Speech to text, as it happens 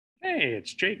Hey,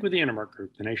 it's Jake with the Intermark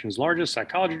Group, the nation's largest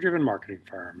psychology-driven marketing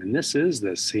firm, and this is the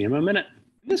CMO Minute.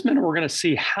 In this minute, we're going to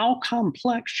see how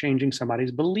complex changing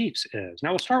somebody's beliefs is.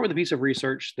 Now, we'll start with a piece of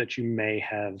research that you may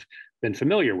have been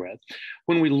familiar with.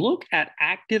 When we look at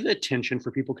active attention for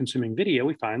people consuming video,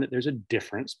 we find that there's a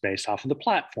difference based off of the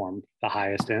platform. The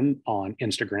highest end on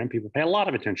Instagram, people pay a lot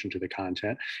of attention to the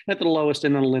content. And at the lowest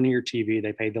end on linear TV,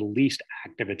 they pay the least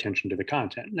active attention to the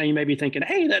content. Now, you may be thinking,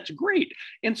 hey, that's great.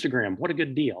 Instagram, what a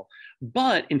good deal.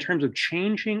 But in terms of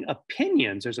changing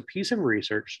opinions, there's a piece of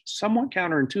research somewhat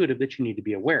counterintuitive that you need to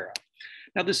be aware of.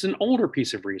 Now, this is an older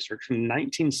piece of research from the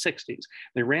 1960s.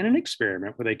 They ran an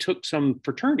experiment where they took some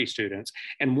fraternity students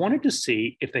and wanted to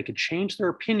see if they could change their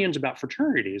opinions about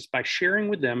fraternities by sharing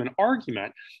with them an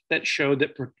argument that showed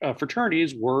that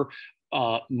fraternities were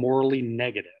morally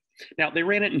negative. Now, they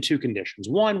ran it in two conditions.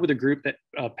 One with a group that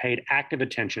paid active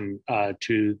attention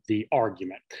to the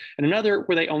argument, and another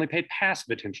where they only paid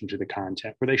passive attention to the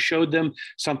content, where they showed them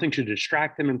something to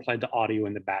distract them and played the audio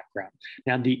in the background.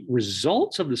 Now, the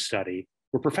results of the study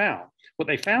were profound. What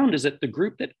they found is that the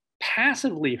group that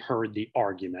passively heard the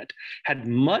argument had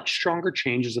much stronger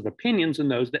changes of opinions than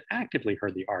those that actively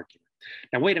heard the argument.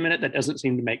 Now, wait a minute, that doesn't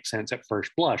seem to make sense at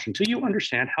first blush until you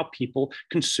understand how people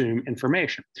consume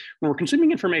information. When we're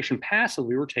consuming information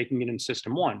passively, we're taking it in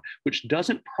system one, which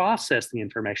doesn't process the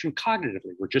information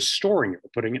cognitively. We're just storing it,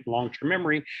 we're putting it in long-term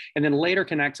memory, and then later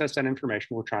can access that information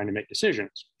when we're trying to make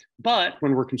decisions. But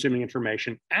when we're consuming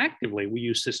information actively, we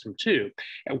use system two,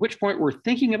 at which point we're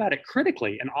thinking about it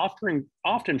critically and often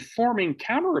forming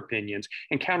counter opinions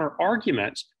and counter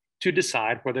arguments to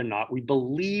decide whether or not we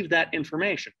believe that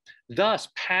information. Thus,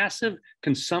 passive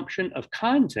consumption of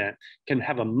content can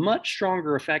have a much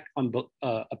stronger effect on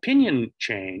opinion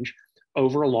change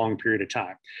over a long period of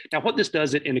time. Now, what this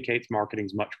does, it indicates marketing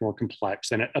is much more complex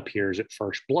than it appears at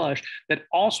first blush. That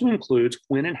also includes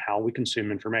when and how we consume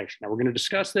information. Now, we're going to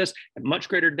discuss this at much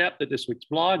greater depth at this week's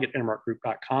blog at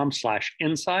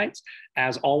intermarkgroup.com/insights.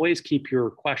 As always, keep your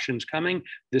questions coming.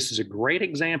 This is a great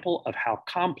example of how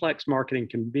complex marketing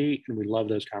can be, and we love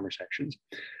those conversations.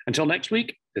 Until next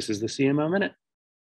week, this is the CMO Minute.